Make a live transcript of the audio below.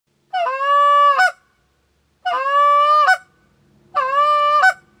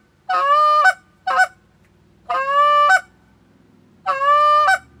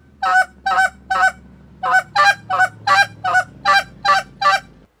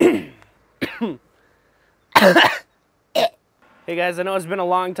Hey guys, I know it's been a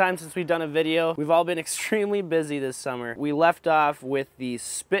long time since we've done a video. We've all been extremely busy this summer. We left off with the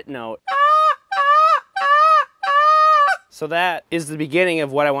spit note. So that is the beginning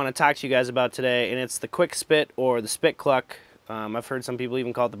of what I want to talk to you guys about today, and it's the quick spit or the spit cluck. I've heard some people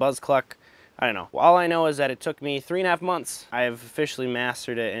even call it the buzz cluck. I don't know. All I know is that it took me 3.5 months. I have officially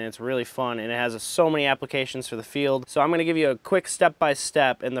mastered it, and it's really fun, and it has so many applications for the field. So I'm going to give you a quick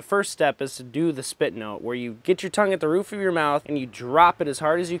step-by-step, and the first step is to do the spit note, where you get your tongue at the roof of your mouth, and you drop it as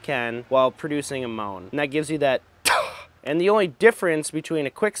hard as you can while producing a moan. And that gives you that and the only difference between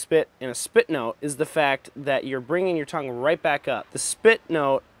a quick spit and a spit note is the fact that you're bringing your tongue right back up. The spit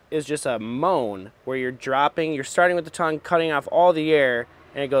note is just a moan, where you're starting with the tongue, cutting off all the air,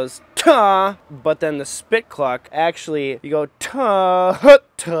 and it goes ta, but then the spit cluck, actually, you go ta, hut,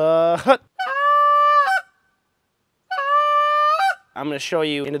 ta, hut. I'm going to show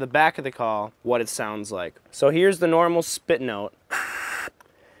you into the back of the call what it sounds like. So here's the normal spit note.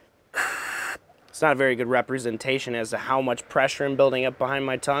 It's not a very good representation as to how much pressure I'm building up behind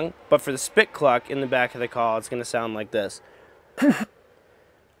my tongue, but for the spit cluck in the back of the call, it's going to sound like this.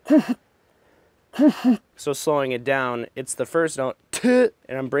 So slowing it down, it's the first note, and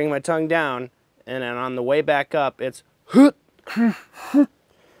I'm bringing my tongue down, and then on the way back up, it's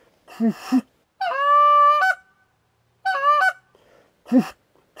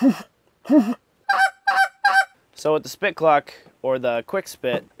So with the spit cluck, or the quick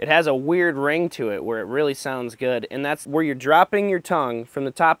spit, it has a weird ring to it where it really sounds good, and that's where you're dropping your tongue from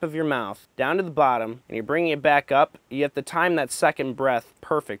the top of your mouth down to the bottom, and you're bringing it back up. You have to time that second breath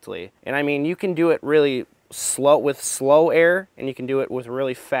perfectly. And I mean, you can do it really slow with slow air, and you can do it with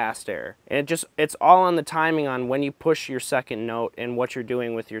really fast air. And it's all on the timing on when you push your second note and what you're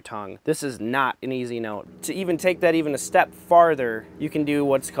doing with your tongue. This is not an easy note. To even take that even a step farther, you can do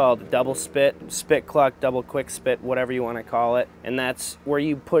what's called double spit, spit cluck, double quick spit, whatever you want to call it. And that's where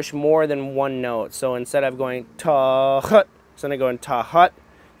you push more than one note. So instead of going ta-hut, instead of going ta-hut,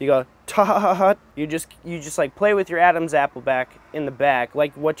 you go ta-hut. You just like play with your Adam's apple back in the back,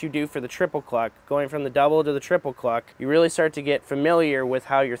 like what you do for the triple cluck. Going from the double to the triple cluck, you really start to get familiar with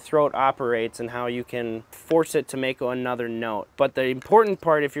how your throat operates and how you can force it to make another note. But the important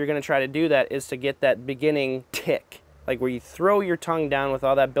part, if you're going to try to do that, is to get that beginning tick, like where you throw your tongue down with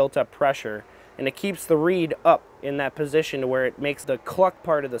all that built up pressure, and it keeps the reed up in that position to where it makes the cluck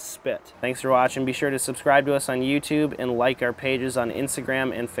part of the spit. Thanks for watching. Be sure to subscribe to us on YouTube and like our pages on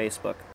Instagram and Facebook.